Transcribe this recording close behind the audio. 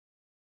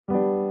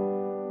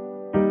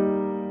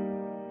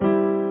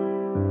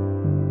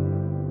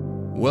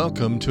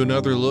Welcome to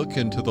another look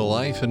into the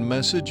life and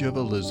message of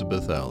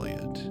Elizabeth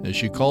Elliot, as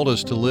she called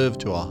us to live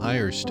to a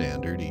higher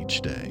standard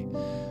each day,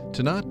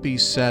 to not be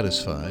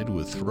satisfied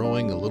with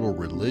throwing a little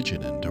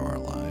religion into our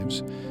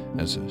lives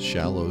as a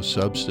shallow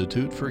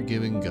substitute for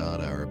giving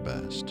God our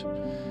best.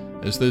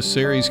 As this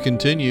series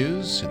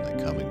continues, in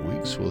the coming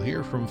weeks we'll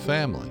hear from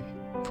family,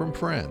 from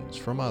friends,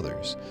 from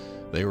others.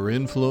 They were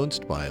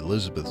influenced by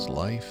Elizabeth's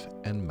life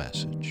and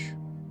message.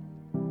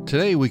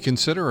 Today we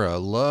consider a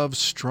love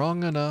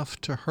strong enough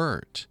to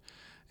hurt,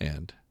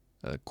 and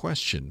a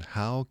question,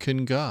 how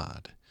can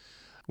God?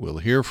 We'll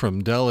hear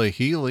from Della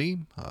Healy,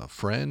 a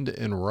friend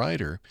and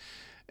writer,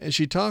 as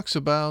she talks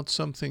about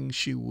something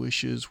she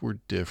wishes were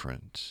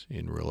different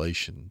in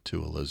relation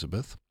to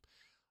Elizabeth.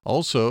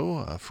 Also,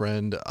 a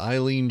friend,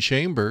 Eileen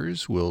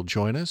Chambers, will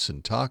join us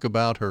and talk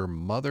about her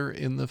mother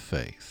in the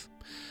faith.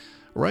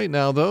 Right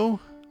now,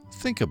 though,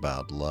 think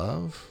about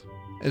love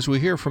as we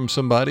hear from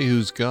somebody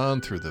who's gone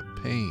through the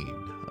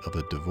pain of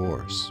a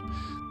divorce.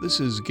 This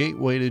is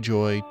Gateway to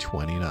Joy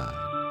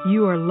 29.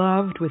 You are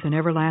loved with an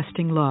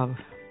everlasting love.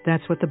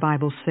 That's what the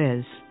Bible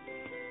says.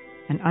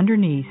 And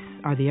underneath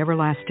are the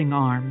everlasting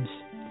arms.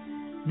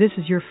 This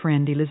is your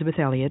friend, Elizabeth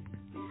Elliot,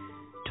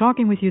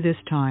 talking with you this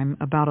time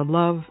about a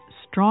love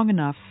strong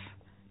enough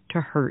to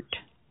hurt.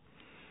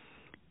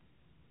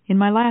 In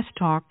my last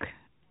talk,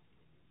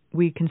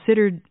 we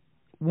considered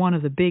one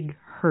of the big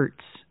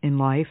hurts in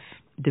life,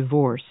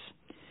 divorce.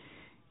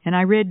 And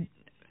I read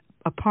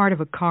a part of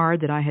a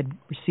card that I had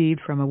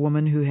received from a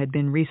woman who had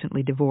been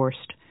recently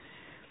divorced.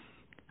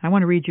 I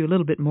want to read you a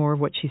little bit more of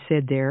what she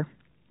said there.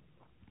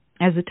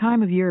 As the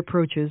time of year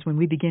approaches when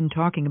we begin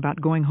talking about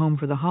going home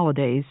for the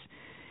holidays,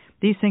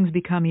 these things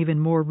become even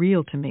more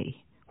real to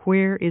me.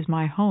 Where is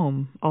my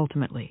home,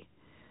 ultimately?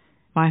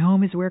 My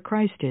home is where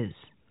Christ is.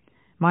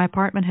 My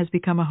apartment has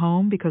become a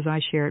home because I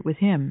share it with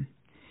Him.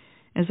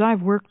 As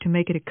I've worked to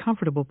make it a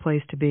comfortable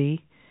place to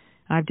be,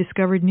 I've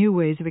discovered new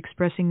ways of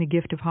expressing the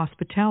gift of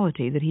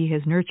hospitality that He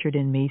has nurtured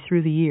in me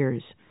through the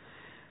years.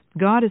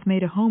 God has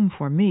made a home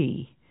for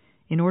me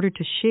in order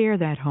to share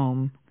that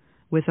home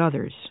with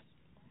others.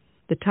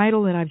 The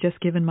title that I've just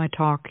given my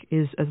talk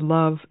is A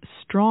Love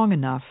Strong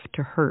Enough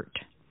to Hurt.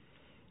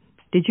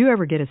 Did you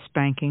ever get a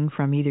spanking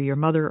from either your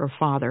mother or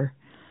father,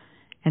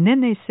 and then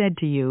they said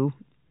to you,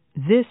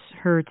 "This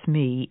hurts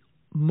me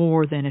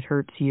more than it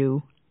hurts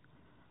you"?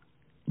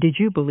 Did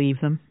you believe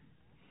them?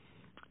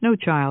 No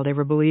child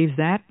ever believes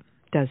that,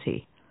 does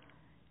he?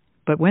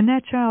 But when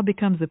that child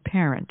becomes a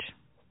parent,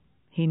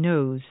 he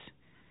knows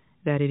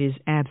that it is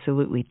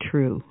absolutely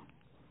true.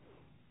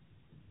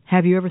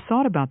 Have you ever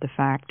thought about the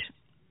fact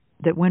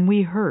that when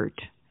we hurt,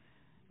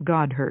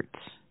 God hurts?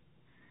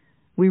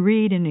 We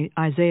read in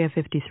Isaiah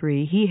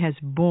 53, He has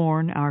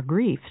borne our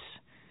griefs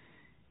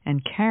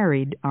and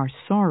carried our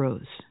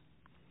sorrows.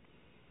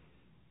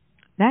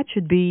 That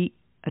should be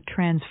a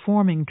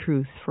transforming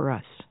truth for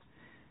us,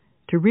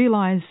 to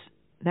realize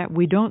that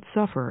we don't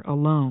suffer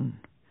alone,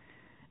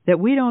 that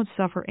we don't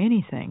suffer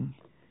anything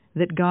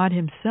that God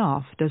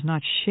Himself does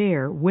not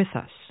share with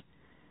us.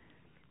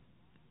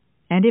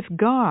 And if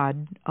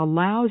God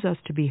allows us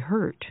to be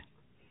hurt,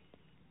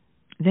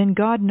 then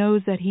God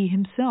knows that He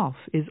Himself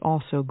is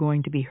also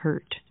going to be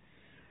hurt.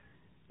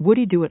 Would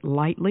He do it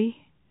lightly?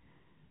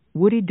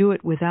 Would He do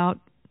it without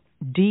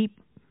deep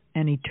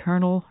and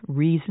eternal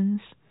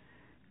reasons?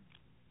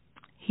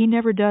 He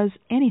never does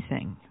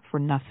anything for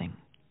nothing.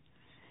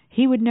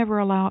 He would never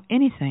allow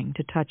anything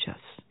to touch us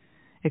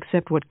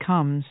except what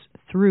comes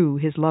through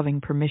His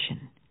loving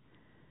permission.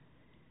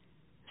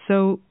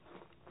 So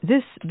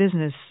this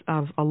business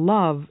of a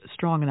love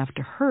strong enough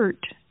to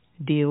hurt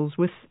deals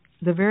with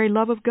the very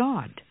love of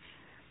God.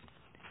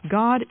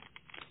 God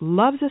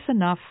loves us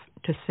enough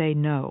to say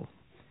no.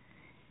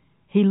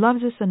 He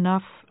loves us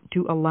enough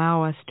to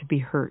allow us to be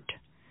hurt,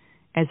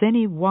 as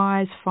any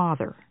wise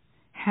father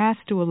has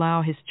to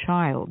allow his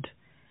child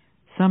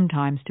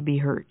sometimes to be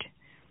hurt.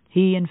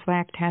 He, in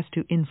fact, has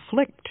to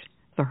inflict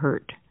the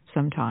hurt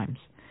sometimes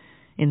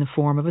in the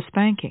form of a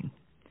spanking,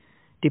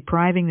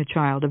 depriving the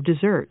child of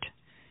dessert,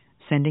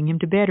 sending him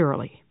to bed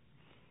early.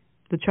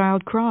 The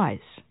child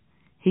cries.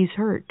 He's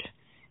hurt.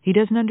 He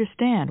doesn't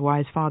understand why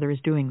his father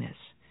is doing this.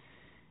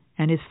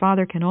 And his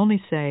father can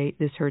only say,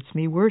 "This hurts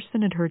me worse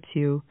than it hurts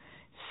you.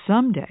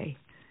 Someday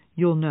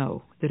you'll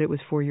know that it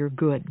was for your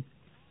good."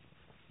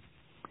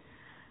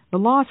 The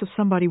loss of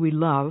somebody we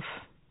love,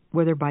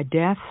 whether by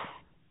death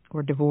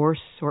or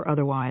divorce or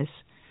otherwise,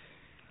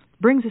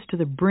 brings us to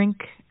the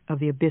brink of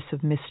the abyss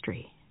of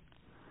mystery.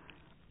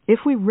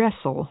 If we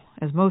wrestle,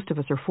 as most of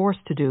us are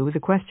forced to do, with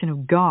the question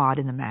of God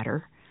in the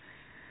matter,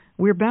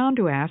 we're bound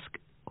to ask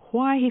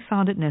why He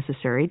found it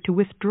necessary to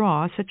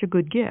withdraw such a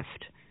good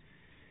gift.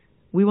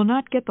 We will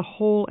not get the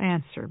whole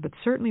answer, but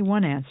certainly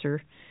one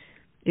answer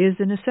is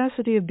the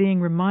necessity of being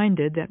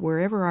reminded that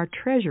wherever our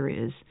treasure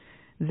is,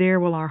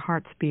 there will our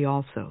hearts be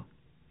also.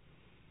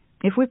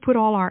 If we put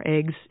all our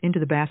eggs into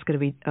the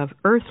basket of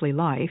earthly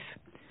life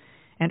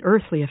and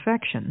earthly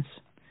affections,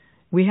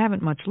 we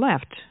haven't much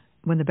left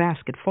when the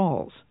basket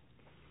falls.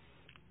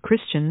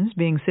 Christians,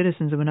 being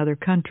citizens of another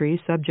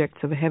country, subjects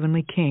of a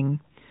heavenly king,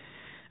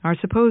 are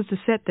supposed to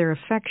set their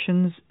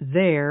affections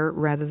there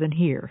rather than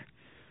here,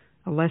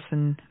 a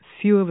lesson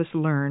few of us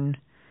learn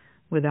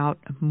without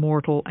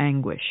mortal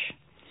anguish.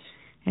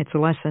 It's a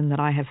lesson that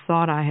I have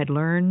thought I had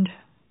learned,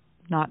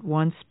 not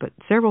once but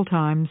several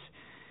times,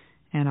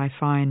 and I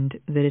find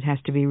that it has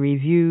to be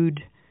reviewed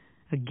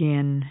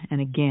again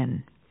and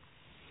again.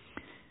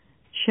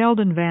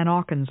 Sheldon Van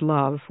Auken's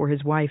love for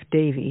his wife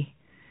Davy,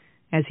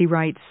 as he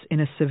writes in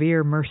A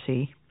Severe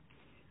Mercy,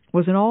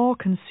 was an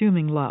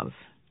all-consuming love,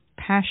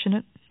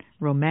 passionate,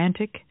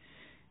 romantic,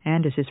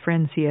 and, as his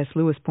friend C.S.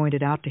 Lewis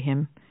pointed out to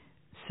him,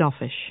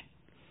 selfish.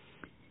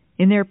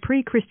 In their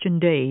pre-Christian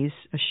days,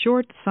 a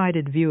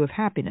short-sighted view of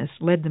happiness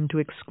led them to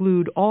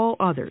exclude all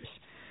others,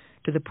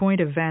 to the point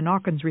of Van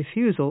Auken's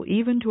refusal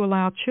even to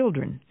allow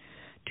children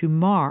to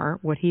mar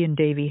what he and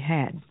Davy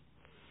had.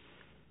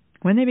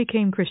 When they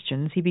became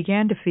Christians, he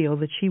began to feel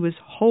that she was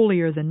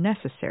holier than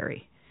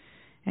necessary,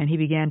 and he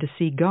began to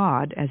see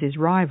God as his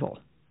rival.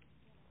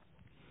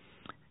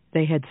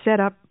 They had set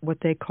up what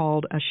they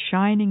called a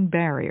shining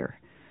barrier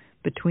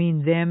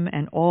between them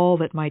and all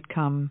that might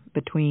come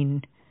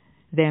between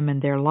them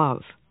and their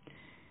love.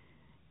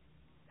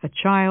 A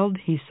child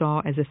he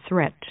saw as a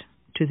threat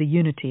to the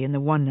unity and the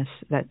oneness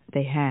that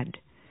they had.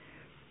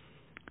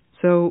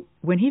 So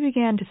when he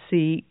began to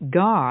see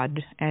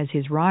God as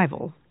his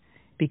rival,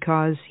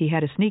 because he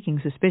had a sneaking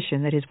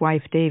suspicion that his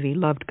wife Davy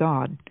loved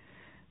God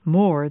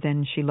more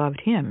than she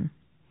loved him,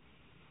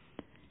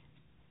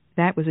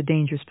 that was a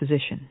dangerous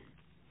position.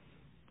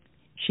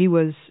 She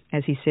was,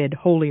 as he said,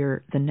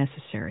 holier than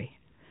necessary.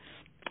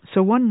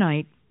 So one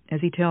night,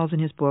 as he tells in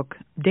his book,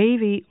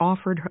 Davy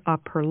offered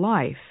up her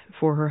life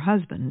for her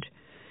husband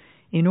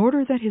in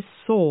order that his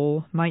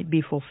soul might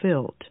be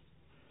fulfilled.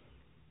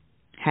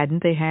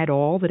 Hadn't they had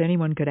all that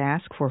anyone could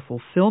ask for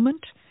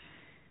fulfillment?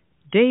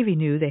 Davy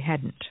knew they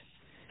hadn't.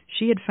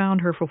 She had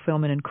found her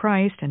fulfillment in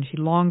Christ, and she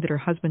longed that her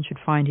husband should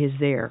find his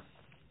there.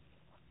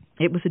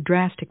 It was a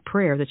drastic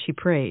prayer that she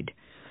prayed,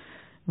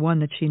 one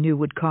that she knew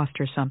would cost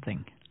her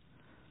something.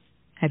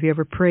 Have you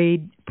ever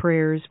prayed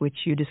prayers which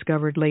you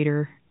discovered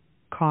later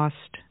cost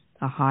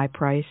a high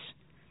price?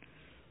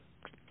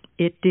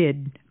 It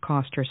did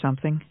cost her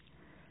something.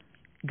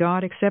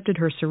 God accepted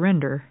her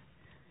surrender,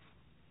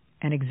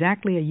 and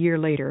exactly a year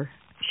later,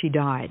 she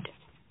died.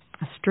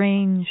 A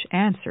strange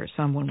answer,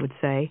 someone would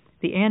say,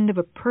 the end of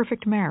a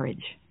perfect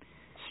marriage.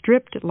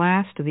 Stripped at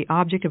last of the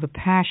object of a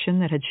passion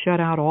that had shut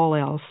out all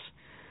else,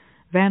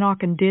 Van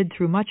Auken did,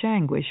 through much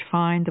anguish,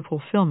 find the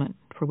fulfillment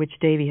for which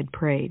Davy had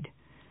prayed.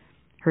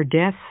 Her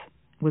death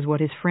was what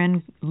his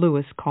friend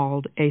Lewis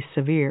called a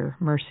severe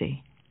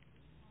mercy.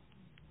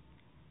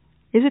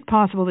 Is it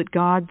possible that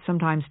God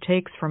sometimes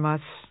takes from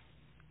us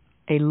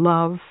a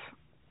love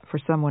for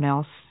someone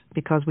else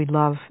because we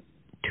love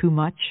too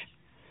much?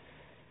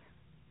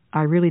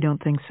 I really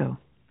don't think so.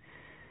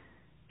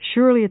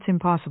 Surely it's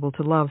impossible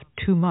to love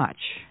too much,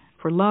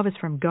 for love is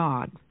from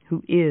God,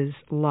 who is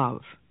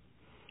love.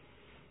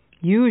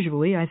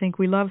 Usually, I think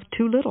we love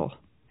too little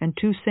and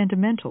too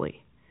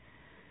sentimentally.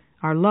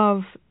 Our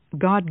love,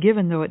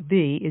 God-given though it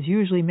be, is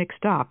usually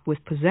mixed up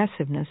with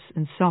possessiveness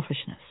and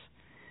selfishness.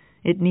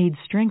 It needs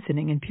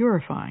strengthening and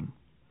purifying.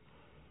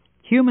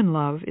 Human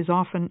love is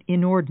often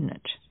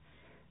inordinate,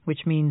 which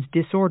means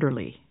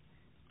disorderly,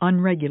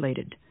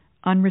 unregulated,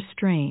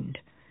 unrestrained,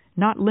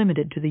 not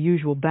limited to the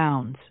usual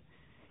bounds.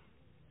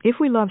 If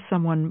we love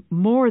someone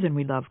more than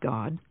we love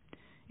God,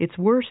 it's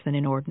worse than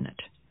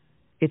inordinate.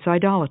 It's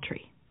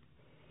idolatry.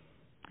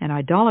 And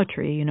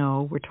idolatry, you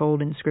know, we're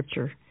told in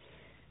Scripture,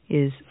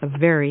 is a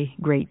very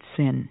great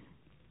sin.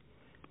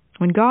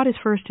 When God is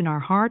first in our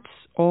hearts,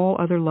 all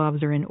other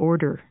loves are in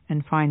order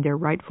and find their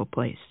rightful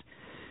place.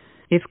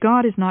 If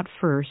God is not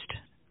first,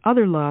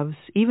 other loves,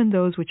 even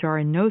those which are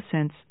in no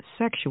sense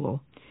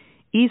sexual,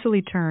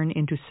 easily turn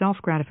into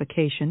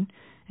self-gratification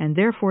and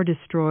therefore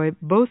destroy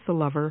both the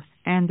lover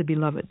and the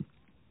beloved.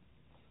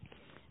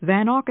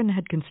 Van Auken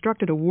had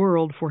constructed a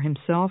world for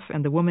himself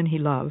and the woman he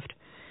loved,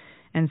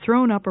 and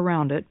thrown up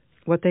around it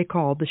what they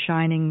called the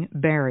shining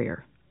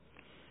barrier.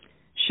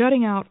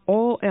 Shutting out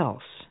all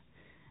else,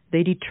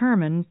 they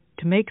determined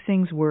to make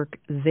things work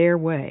their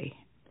way.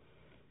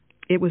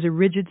 It was a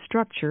rigid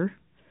structure,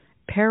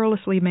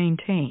 perilously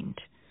maintained,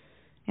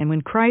 and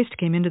when Christ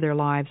came into their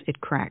lives, it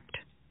cracked.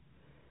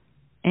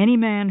 Any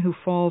man who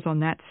falls on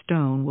that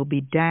stone will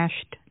be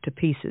dashed to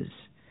pieces,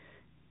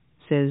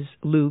 says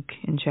Luke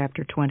in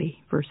chapter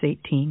 20, verse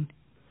 18.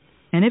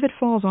 And if it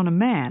falls on a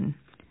man,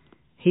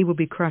 he will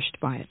be crushed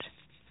by it.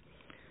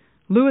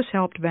 Lewis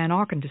helped Van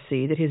Auken to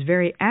see that his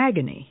very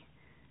agony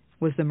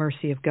was the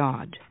mercy of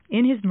God.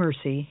 In his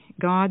mercy,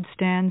 God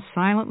stands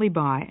silently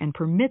by and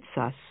permits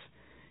us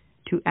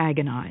to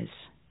agonize.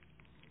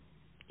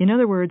 In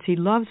other words, he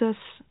loves us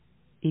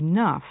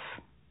enough,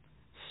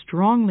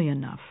 strongly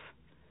enough,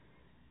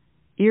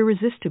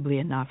 irresistibly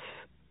enough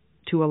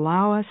to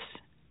allow us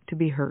to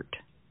be hurt.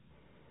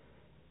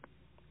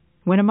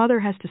 When a mother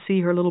has to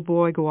see her little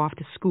boy go off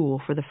to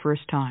school for the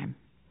first time,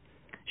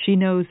 she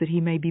knows that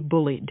he may be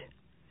bullied,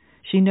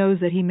 She knows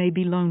that he may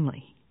be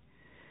lonely.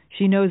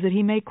 She knows that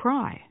he may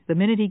cry the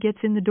minute he gets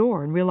in the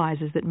door and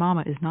realizes that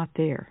Mama is not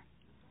there.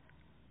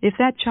 If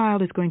that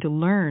child is going to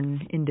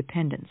learn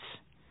independence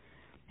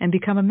and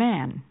become a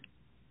man,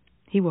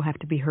 he will have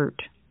to be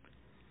hurt.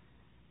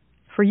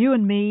 For you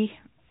and me,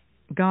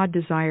 God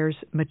desires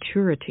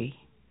maturity,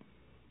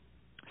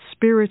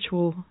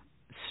 spiritual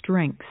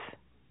strength,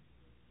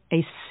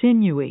 a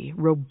sinewy,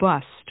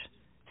 robust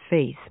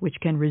faith which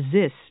can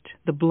resist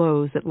the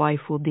blows that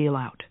life will deal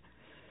out.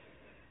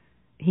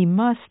 He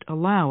must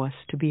allow us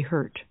to be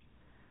hurt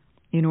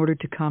in order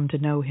to come to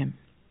know Him,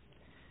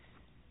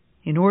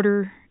 in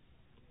order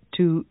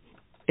to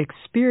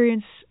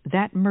experience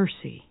that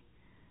mercy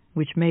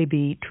which may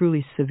be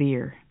truly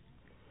severe.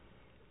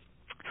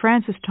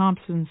 Francis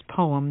Thompson's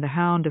poem, The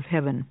Hound of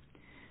Heaven,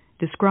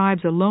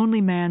 describes a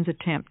lonely man's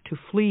attempt to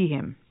flee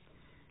him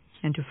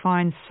and to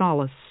find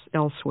solace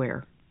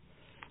elsewhere.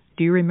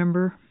 Do you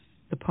remember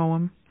the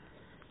poem?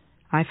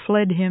 I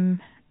fled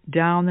him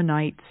down the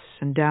nights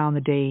and down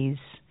the days.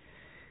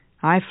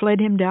 I fled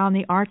him down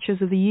the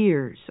arches of the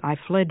years. I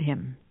fled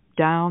him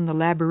down the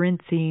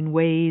labyrinthine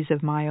ways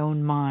of my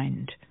own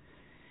mind.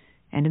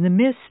 And in the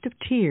mist of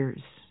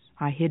tears,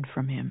 I hid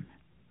from him.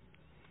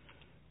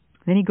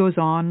 Then he goes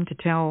on to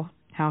tell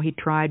how he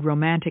tried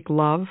romantic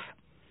love.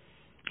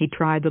 He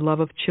tried the love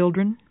of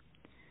children.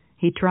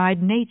 He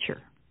tried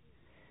nature.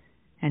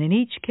 And in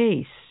each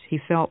case, he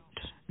felt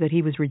that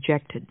he was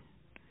rejected.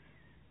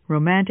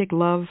 Romantic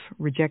love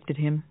rejected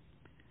him.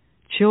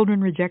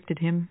 Children rejected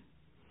him.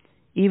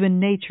 Even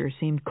nature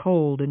seemed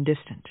cold and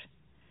distant,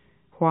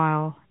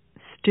 while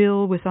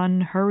still with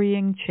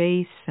unhurrying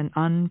chase and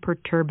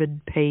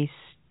unperturbed pace,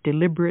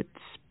 deliberate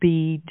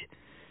speed,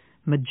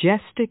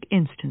 majestic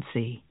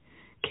instancy,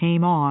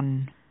 came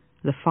on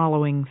the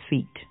following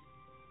feet.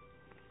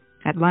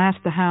 At last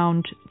the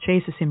hound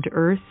chases him to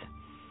earth.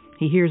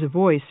 He hears a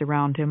voice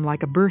around him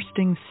like a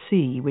bursting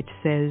sea, which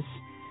says,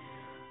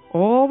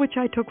 All which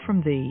I took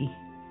from thee,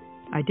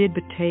 I did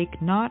but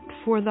take not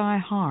for thy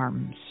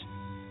harms,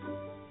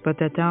 but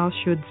that thou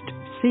shouldst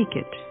seek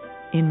it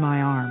in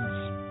my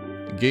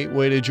arms.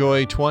 Gateway to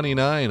Joy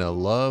 29, a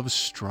love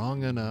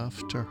strong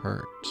enough to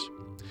hurt.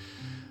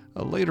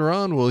 Later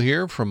on, we'll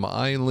hear from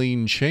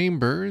Eileen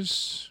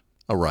Chambers,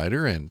 a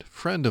writer and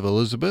friend of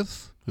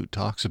Elizabeth, who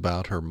talks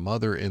about her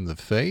mother in the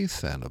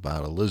faith and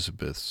about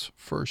Elizabeth's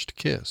first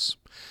kiss.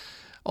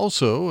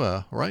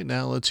 Also, right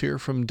now, let's hear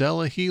from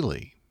Della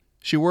Healy.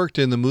 She worked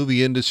in the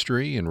movie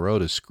industry and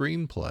wrote a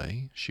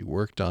screenplay. She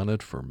worked on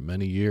it for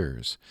many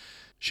years.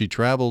 She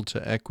traveled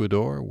to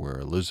Ecuador, where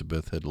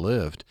Elizabeth had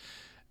lived,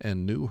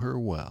 and knew her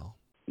well.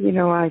 You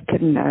know, I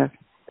can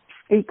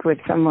speak with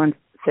someone,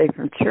 say,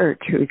 from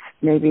church who's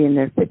maybe in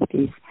their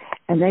 50s,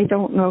 and they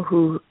don't know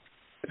who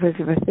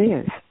Elizabeth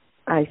is.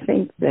 I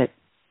think that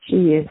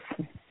she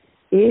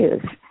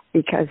is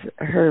because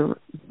her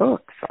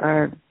books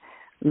are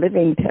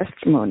living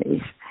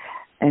testimonies,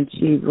 and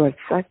she was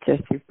such a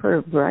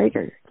superb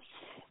writer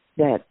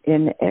that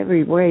in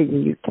every way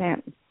you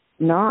can't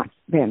not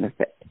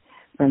benefit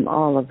from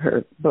all of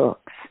her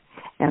books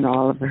and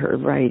all of her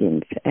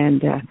writings.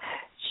 And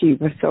she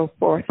was so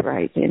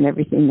forthright in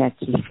everything that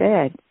she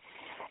said,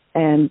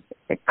 and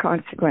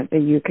consequently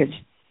you could,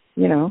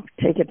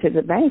 take it to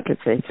the bank, as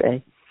they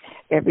say.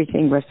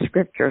 Everything was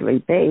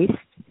scripturally based,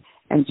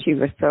 and she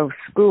was so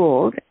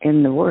schooled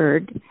in the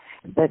Word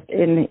that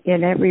in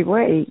every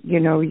way,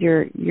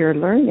 you're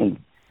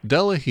learning.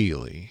 Della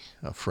Healy,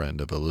 a friend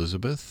of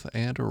Elizabeth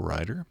and a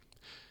writer.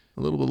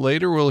 A little bit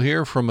later, we'll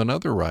hear from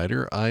another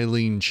writer,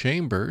 Eileen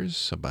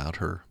Chambers, about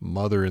her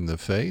mother in the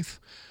faith.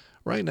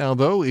 Right now,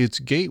 though, it's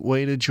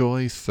Gateway to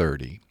Joy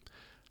 30.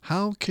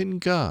 How can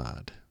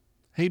God?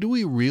 Hey, do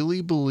we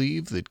really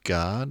believe that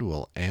God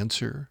will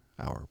answer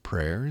our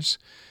prayers,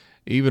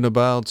 even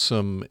about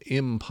some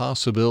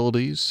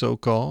impossibilities,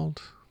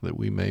 so-called, that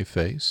we may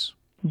face?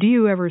 Do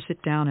you ever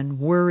sit down and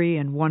worry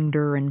and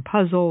wonder and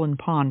puzzle and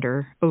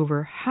ponder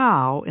over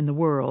how in the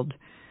world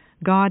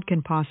God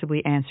can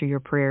possibly answer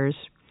your prayers?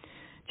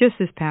 Just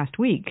this past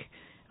week,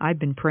 I've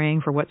been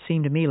praying for what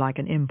seemed to me like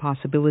an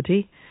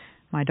impossibility.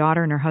 My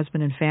daughter and her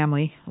husband and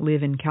family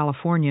live in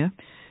California,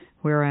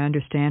 where I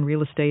understand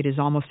real estate is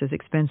almost as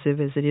expensive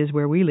as it is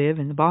where we live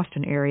in the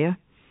Boston area.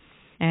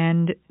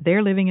 And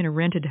they're living in a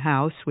rented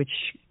house, which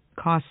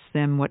costs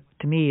them what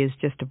to me is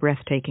just a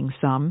breathtaking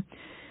sum.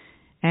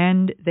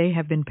 And they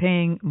have been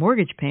paying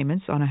mortgage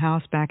payments on a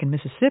house back in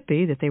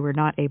Mississippi that they were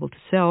not able to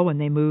sell when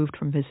they moved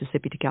from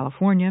Mississippi to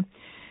California.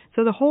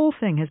 So the whole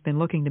thing has been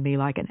looking to me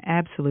like an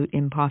absolute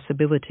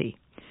impossibility.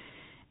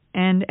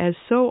 And as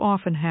so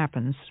often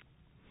happens,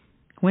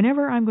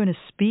 whenever I'm going to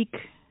speak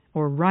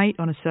or write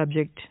on a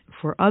subject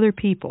for other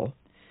people,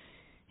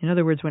 in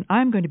other words, when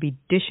I'm going to be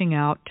dishing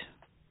out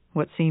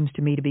what seems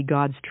to me to be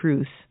God's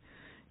truth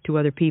to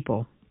other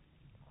people,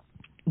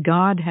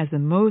 God has the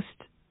most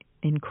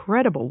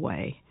incredible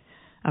way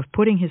of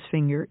putting His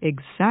finger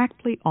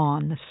exactly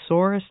on the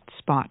sorest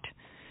spot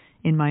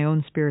in my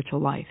own spiritual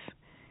life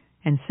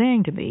and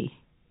saying to me,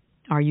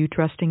 are you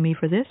trusting me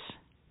for this?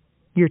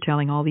 You're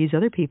telling all these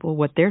other people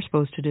what they're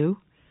supposed to do.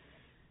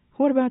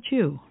 What about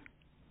you?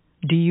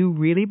 Do you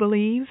really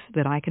believe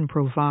that I can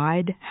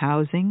provide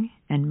housing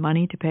and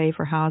money to pay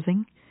for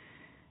housing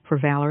for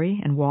Valerie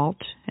and Walt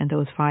and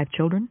those 5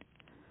 children?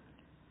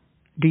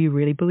 Do you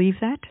really believe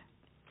that?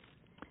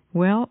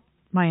 Well,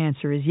 my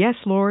answer is yes,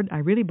 Lord, I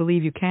really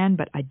believe you can,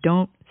 but I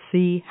don't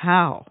see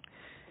how.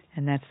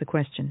 And that's the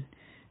question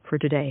for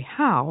today.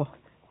 How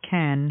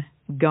can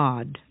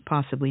God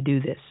possibly do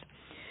this?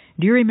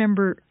 Do you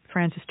remember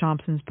Francis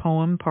Thompson's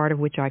poem, part of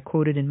which I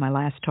quoted in my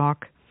last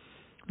talk?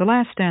 The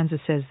last stanza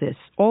says this: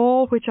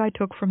 all which I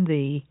took from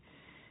thee,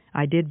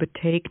 I did but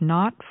take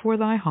not for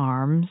thy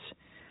harms,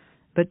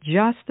 but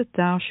just that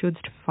thou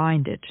shouldst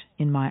find it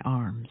in my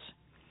arms.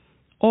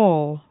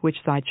 All which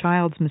thy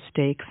child's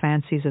mistake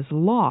fancies as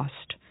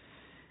lost,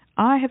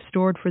 I have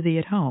stored for thee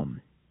at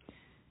home.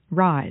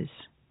 Rise,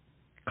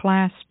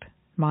 clasp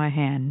my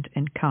hand,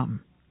 and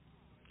come.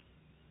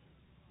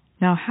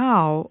 Now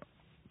how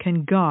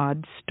can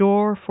God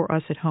store for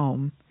us at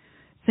home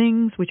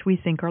things which we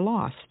think are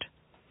lost?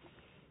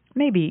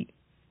 Maybe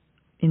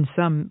in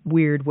some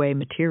weird way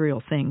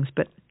material things,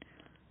 but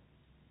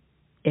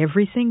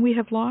everything we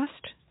have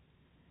lost?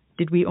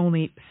 Did we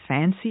only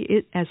fancy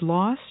it as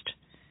lost?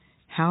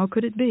 How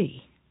could it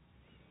be?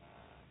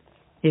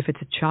 If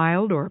it's a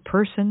child or a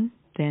person,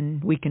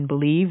 then we can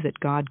believe that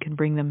God can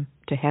bring them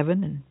to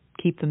heaven and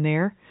keep them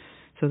there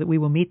so that we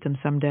will meet them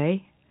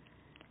someday.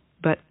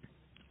 But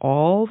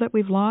all that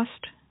we've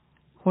lost,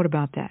 what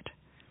about that?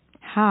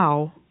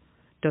 How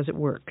does it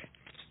work?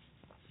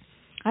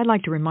 I'd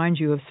like to remind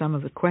you of some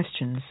of the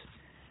questions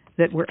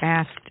that were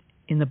asked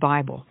in the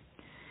Bible.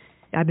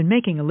 I've been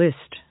making a list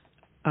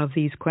of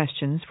these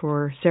questions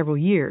for several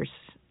years.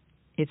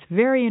 It's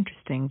very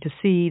interesting to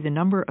see the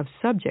number of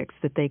subjects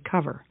that they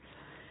cover.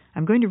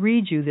 I'm going to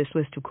read you this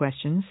list of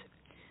questions,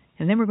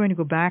 and then we're going to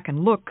go back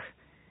and look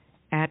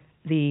at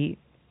the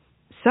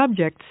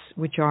subjects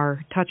which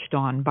are touched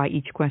on by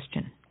each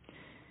question.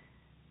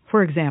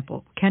 For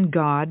example, can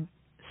God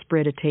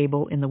spread a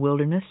table in the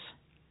wilderness?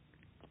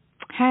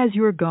 Has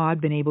your God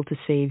been able to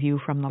save you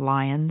from the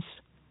lions?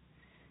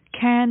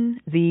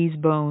 Can these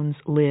bones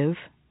live?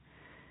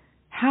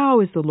 How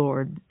is the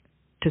Lord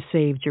to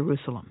save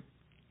Jerusalem?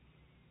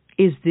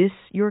 Is this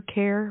your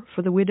care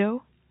for the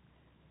widow?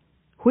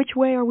 Which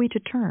way are we to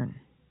turn?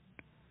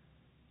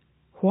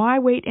 Why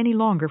wait any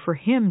longer for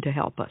him to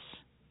help us?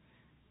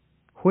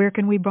 Where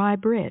can we buy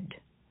bread?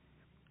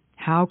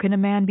 How can a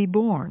man be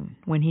born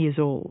when he is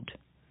old?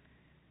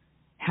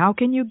 How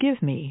can you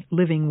give me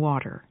living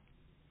water?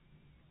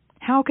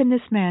 How can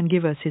this man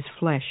give us his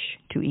flesh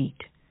to eat?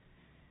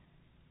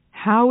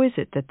 How is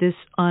it that this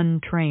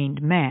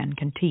untrained man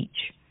can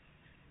teach?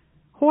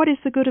 What is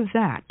the good of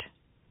that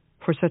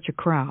for such a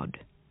crowd?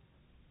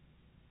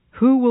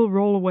 Who will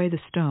roll away the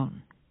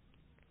stone?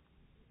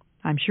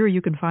 I'm sure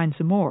you can find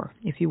some more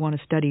if you want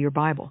to study your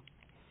Bible.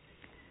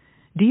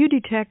 Do you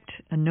detect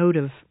a note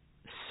of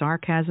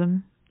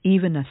sarcasm,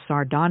 even a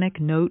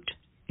sardonic note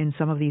in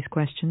some of these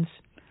questions?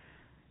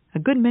 A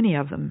good many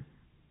of them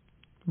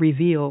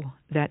reveal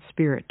that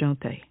spirit,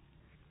 don't they?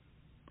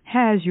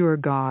 Has your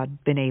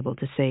God been able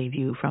to save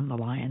you from the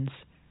lions?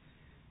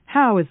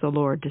 How is the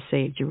Lord to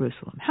save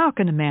Jerusalem? How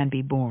can a man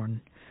be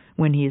born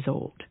when he is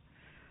old?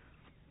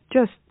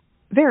 Just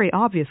very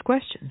obvious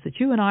questions that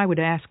you and I would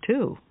ask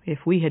too if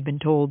we had been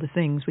told the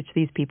things which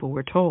these people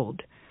were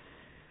told.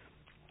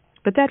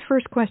 But that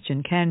first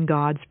question, can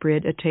God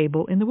spread a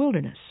table in the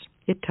wilderness?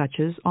 It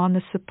touches on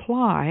the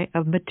supply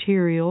of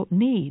material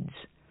needs.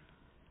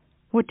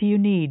 What do you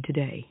need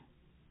today?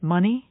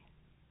 Money?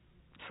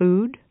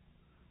 Food?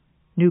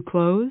 New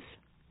clothes?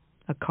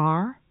 A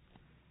car?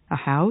 A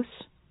house?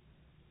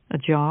 A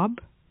job?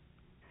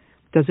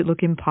 Does it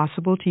look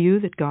impossible to you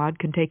that God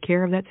can take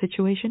care of that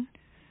situation?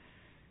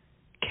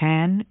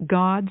 Can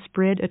God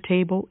spread a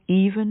table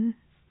even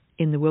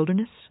in the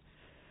wilderness?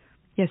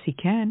 Yes, he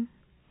can.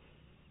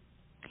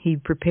 He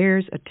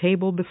prepares a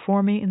table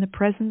before me in the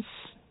presence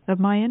of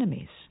my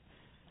enemies.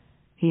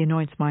 He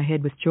anoints my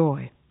head with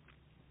joy.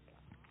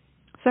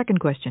 Second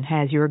question,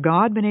 has your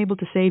God been able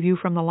to save you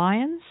from the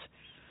lions?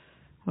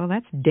 Well,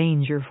 that's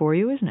danger for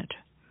you, isn't it?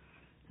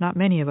 Not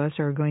many of us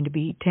are going to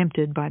be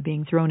tempted by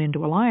being thrown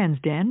into a lion's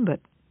den,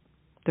 but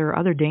there are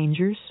other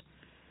dangers.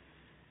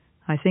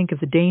 I think of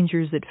the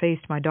dangers that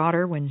faced my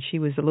daughter when she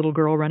was a little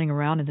girl running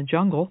around in the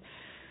jungle.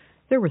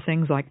 There were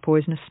things like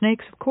poisonous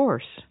snakes, of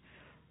course.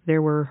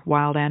 There were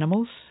wild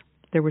animals.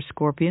 There were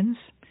scorpions.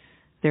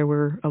 There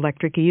were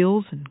electric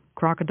eels and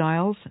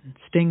crocodiles and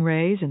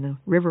stingrays in the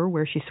river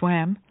where she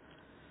swam.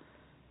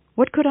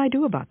 What could I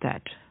do about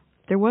that?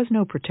 There was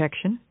no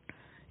protection.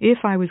 If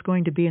I was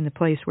going to be in the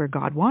place where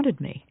God wanted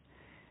me,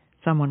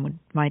 someone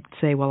might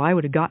say, well, I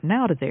would have gotten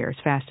out of there as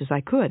fast as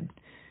I could.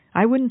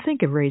 I wouldn't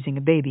think of raising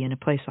a baby in a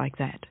place like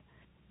that.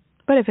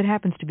 But if it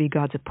happens to be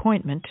God's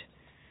appointment,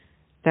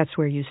 that's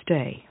where you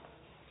stay.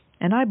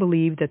 And I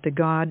believe that the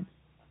God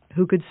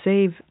who could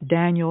save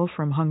Daniel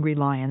from hungry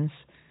lions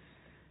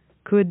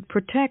could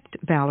protect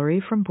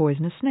Valerie from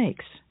poisonous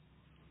snakes.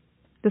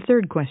 The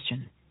third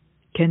question,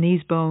 can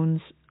these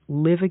bones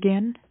live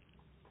again?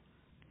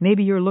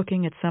 Maybe you're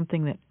looking at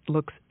something that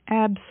looks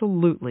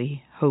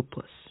absolutely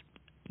hopeless,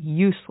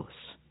 useless,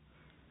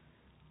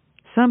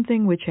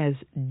 something which has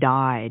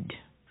died,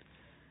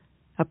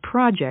 a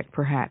project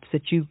perhaps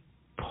that you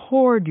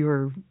poured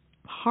your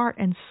heart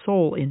and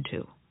soul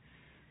into,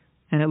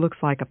 and it looks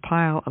like a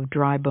pile of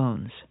dry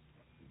bones.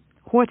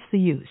 What's the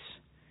use?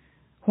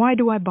 Why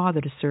do I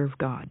bother to serve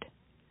God?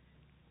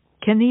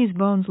 Can these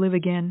bones live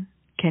again?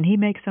 Can He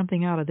make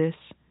something out of this?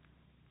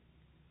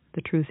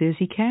 The truth is,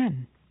 He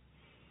can.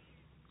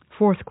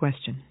 Fourth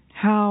question,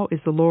 how is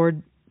the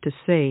Lord to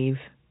save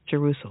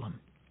Jerusalem?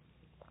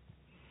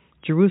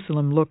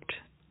 Jerusalem looked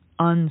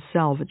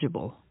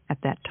unsalvageable at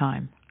that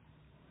time.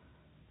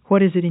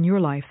 What is it in your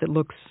life that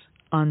looks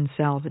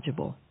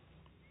unsalvageable?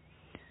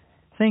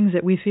 Things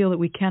that we feel that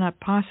we cannot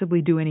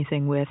possibly do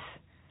anything with,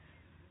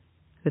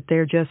 that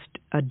they're just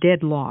a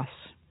dead loss.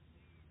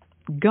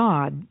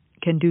 God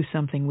can do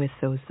something with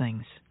those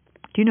things.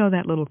 Do you know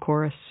that little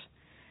chorus?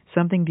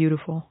 Something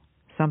beautiful,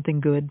 something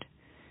good.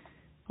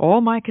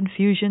 All my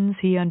confusions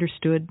He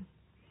understood.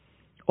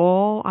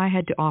 All I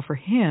had to offer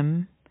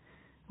Him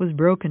was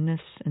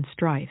brokenness and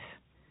strife.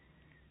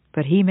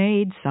 But He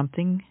made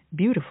something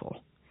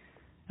beautiful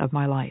of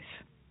my life.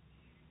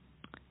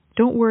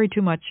 Don't worry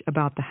too much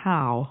about the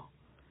how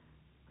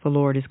the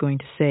Lord is going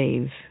to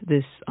save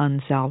this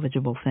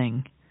unsalvageable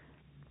thing.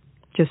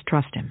 Just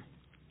trust Him.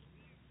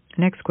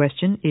 Next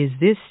question, is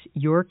this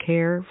your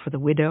care for the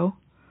widow?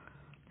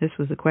 This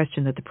was the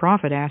question that the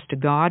prophet asked to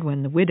God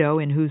when the widow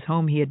in whose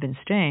home he had been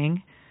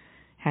staying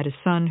had a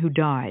son who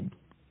died,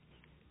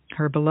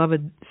 her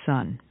beloved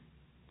son.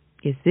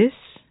 Is this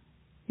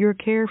your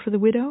care for the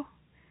widow?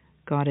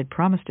 God had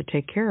promised to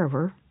take care of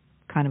her.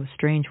 Kind of a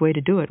strange way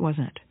to do it,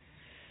 wasn't it?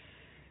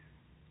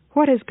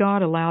 What has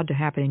God allowed to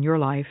happen in your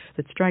life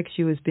that strikes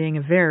you as being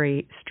a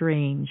very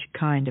strange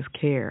kind of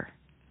care?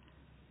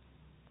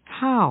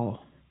 How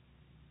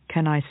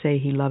can I say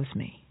He loves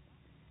me?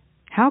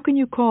 How can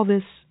you call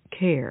this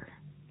care?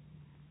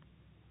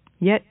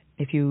 Yet,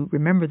 if you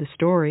remember the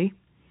story,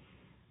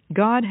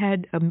 God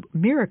had a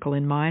miracle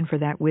in mind for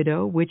that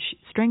widow which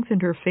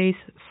strengthened her faith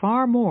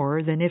far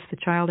more than if the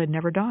child had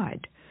never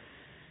died.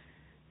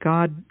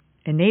 God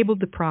enabled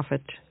the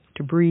prophet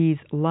to breathe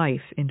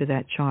life into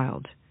that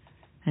child,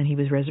 and he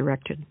was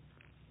resurrected.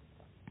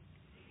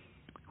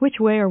 Which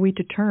way are we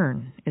to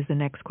turn is the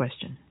next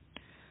question.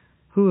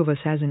 Who of us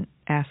hasn't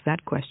asked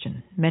that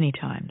question many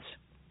times?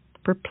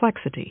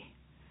 Perplexity,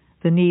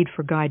 the need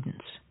for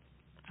guidance.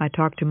 I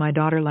talked to my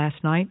daughter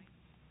last night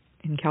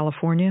in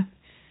California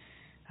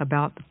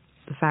about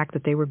the fact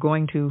that they were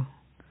going to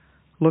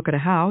look at a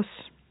house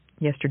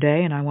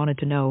yesterday, and I wanted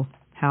to know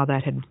how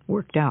that had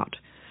worked out.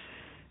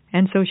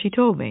 And so she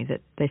told me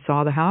that they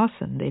saw the house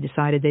and they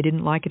decided they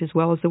didn't like it as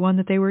well as the one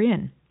that they were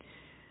in.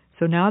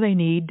 So now they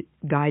need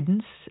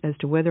guidance as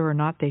to whether or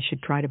not they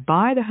should try to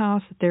buy the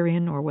house that they're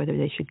in or whether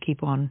they should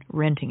keep on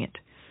renting it.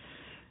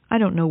 I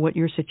don't know what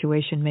your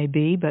situation may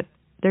be, but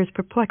there's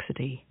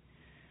perplexity.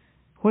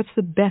 What's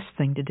the best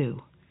thing to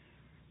do?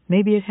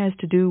 Maybe it has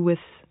to do with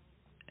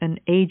an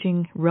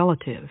aging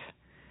relative.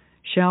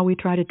 Shall we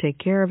try to take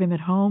care of him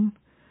at home?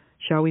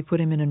 Shall we put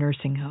him in a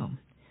nursing home?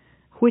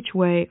 Which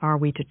way are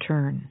we to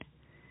turn?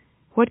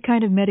 What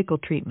kind of medical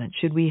treatment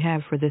should we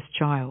have for this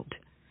child?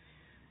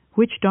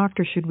 Which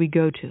doctor should we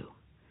go to?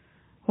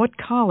 What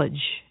college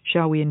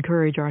shall we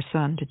encourage our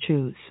son to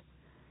choose?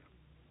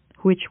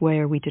 Which way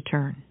are we to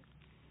turn?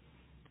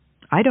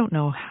 I don't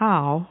know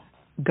how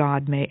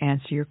God may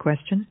answer your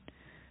question,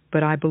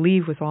 but I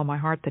believe with all my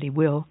heart that He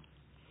will.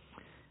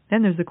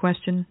 Then there's the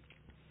question,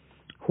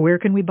 where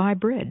can we buy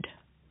bread?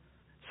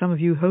 Some of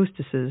you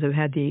hostesses have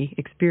had the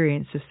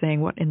experience of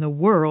saying, what in the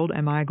world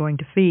am I going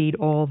to feed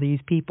all these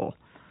people?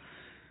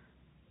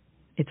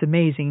 It's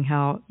amazing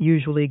how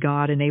usually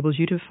God enables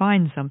you to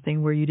find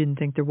something where you didn't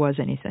think there was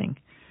anything.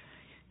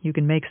 You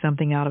can make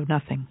something out of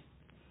nothing.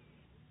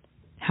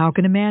 How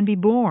can a man be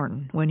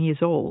born when he is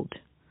old?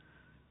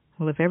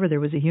 Well, if ever there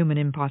was a human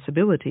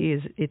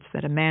impossibility, it's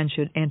that a man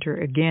should enter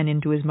again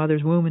into his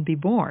mother's womb and be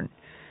born,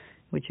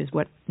 which is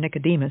what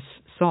Nicodemus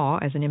saw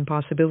as an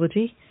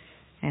impossibility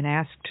and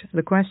asked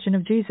the question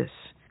of Jesus.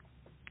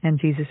 And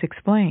Jesus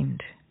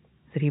explained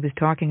that He was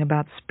talking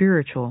about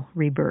spiritual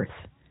rebirth.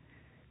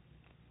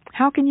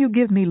 How can you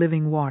give me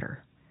living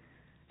water?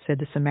 Said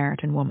the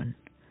Samaritan woman.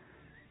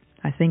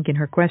 I think in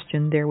her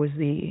question there was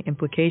the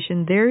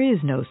implication there is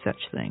no such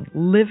thing.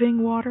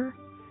 Living water?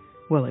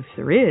 Well, if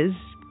there is,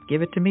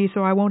 give it to me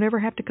so I won't ever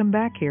have to come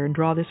back here and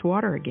draw this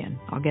water again.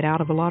 I'll get out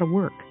of a lot of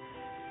work.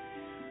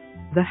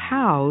 The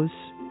hows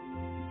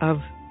of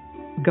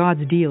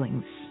God's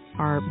dealings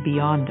are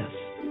beyond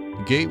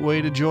us.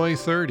 Gateway to Joy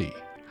 30.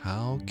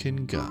 How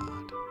can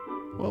God?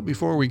 Well,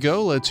 before we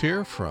go, let's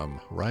hear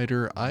from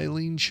writer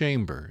Eileen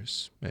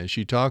Chambers as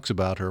she talks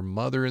about her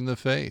mother in the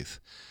faith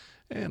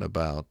and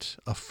about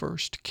a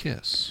first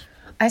kiss.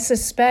 I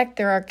suspect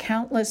there are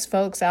countless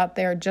folks out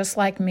there just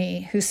like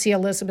me who see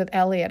Elisabeth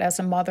Elliot as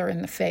a mother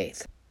in the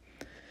faith.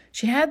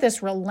 She had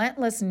this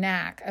relentless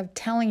knack of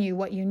telling you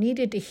what you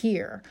needed to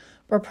hear,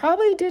 but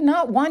probably did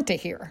not want to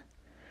hear.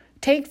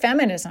 Take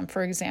feminism,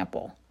 for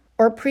example,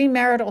 or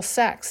premarital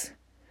sex.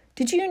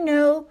 Did you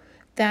know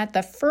that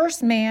the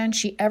first man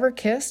she ever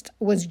kissed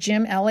was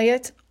Jim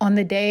Elliot on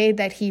the day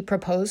that he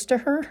proposed to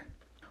her?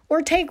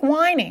 Or take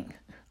whining.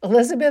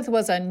 Elizabeth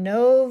was a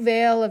no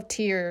veil of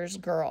tears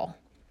girl.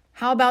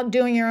 How about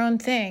doing your own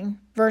thing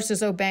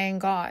versus obeying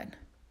God?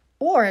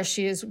 Or, as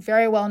she is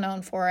very well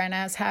known for, and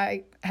as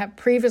I have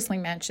previously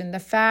mentioned, the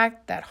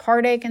fact that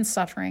heartache and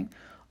suffering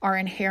are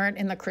inherent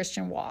in the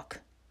Christian walk.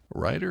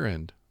 Writer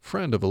and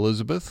friend of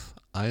Elizabeth,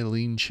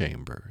 Eileen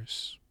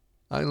Chambers.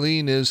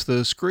 Eileen is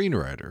the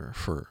screenwriter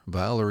for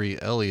Valerie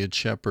Elliott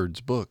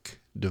Shepard's book,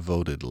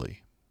 Devotedly.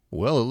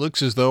 Well, it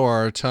looks as though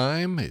our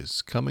time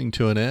is coming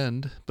to an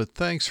end, but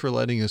thanks for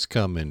letting us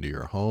come into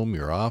your home,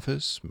 your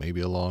office, maybe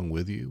along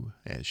with you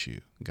as you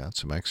got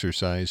some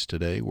exercise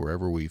today,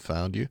 wherever we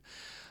found you.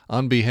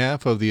 On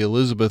behalf of the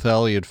Elizabeth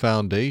Elliott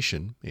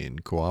Foundation, in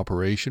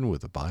cooperation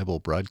with the Bible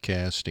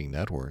Broadcasting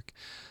Network,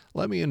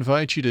 let me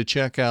invite you to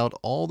check out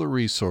all the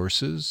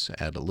resources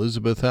at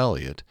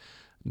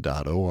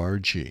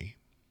elizabethelliott.org.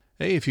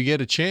 Hey, if you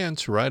get a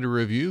chance, write a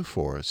review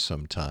for us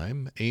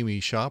sometime. Amy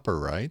Shopper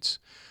writes,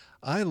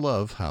 I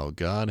love how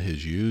God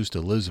has used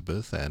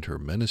Elizabeth and her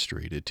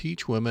ministry to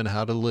teach women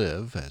how to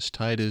live as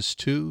Titus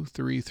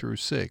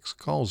 2:3-6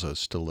 calls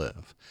us to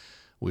live.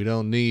 We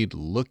don't need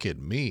look at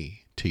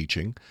me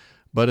teaching,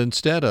 but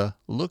instead a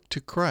look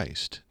to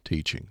Christ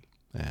teaching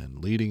and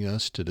leading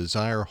us to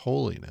desire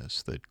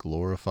holiness that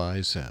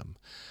glorifies Him.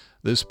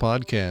 This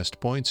podcast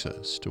points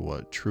us to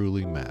what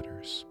truly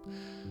matters.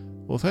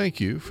 Well, thank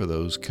you for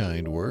those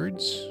kind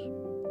words.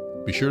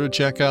 Be sure to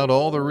check out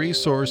all the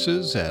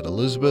resources at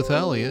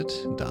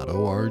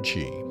elizabethelliott.org.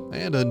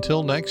 And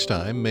until next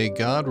time, may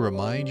God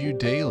remind you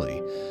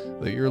daily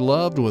that you're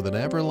loved with an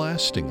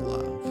everlasting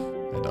love,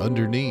 and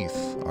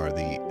underneath are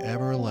the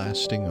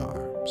everlasting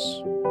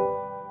arms.